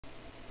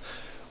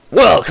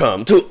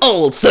Welcome to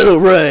Old Senile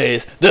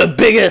Race, the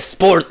biggest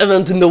sport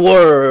event in the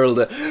world.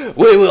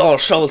 We all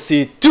shall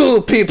see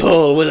two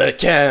people with a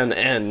can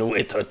and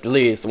with at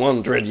least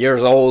 100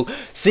 years old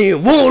see who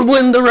will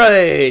win the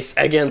race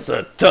against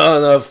a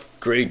ton of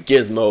great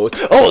gizmos.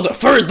 Oh, the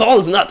first ball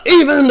is not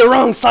even the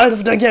wrong side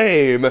of the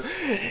game.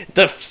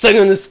 The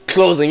second is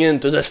closing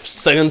into the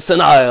second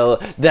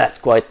senile. That's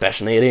quite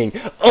passionating.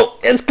 Oh,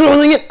 it's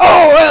closing in.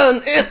 Oh,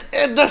 and it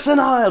hit the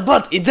senile,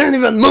 but it didn't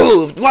even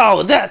move.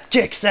 Wow, that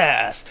kicks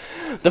ass.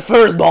 The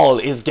first ball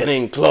is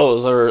getting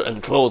closer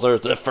and closer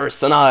to the first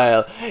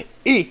senile.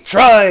 He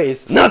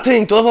tries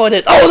nothing to avoid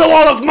it. Oh, the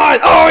wall of mine!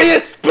 Oh, he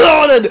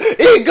exploded!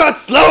 He got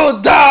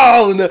slowed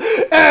down!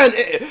 And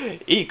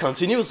he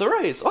continues the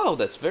race. Oh,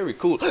 that's very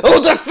cool.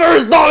 Oh, the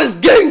first ball is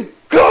getting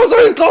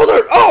closer and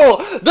closer!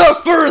 Oh,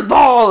 the first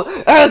ball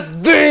has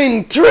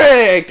been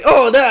tricked!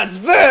 Oh, that's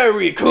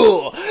very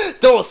cool!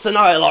 Those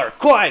senile are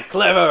quite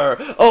clever!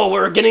 Oh,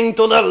 we're getting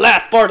to the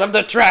last part of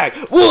the track!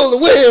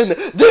 We'll win!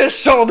 This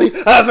shall be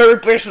a very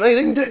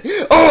passionating day!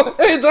 Oh,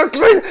 it's a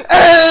crazy...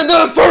 And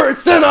the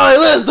first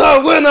senile is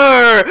the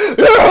winner!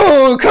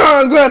 Oh,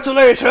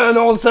 congratulations,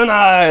 old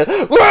senile!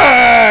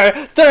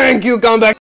 Thank you, come back!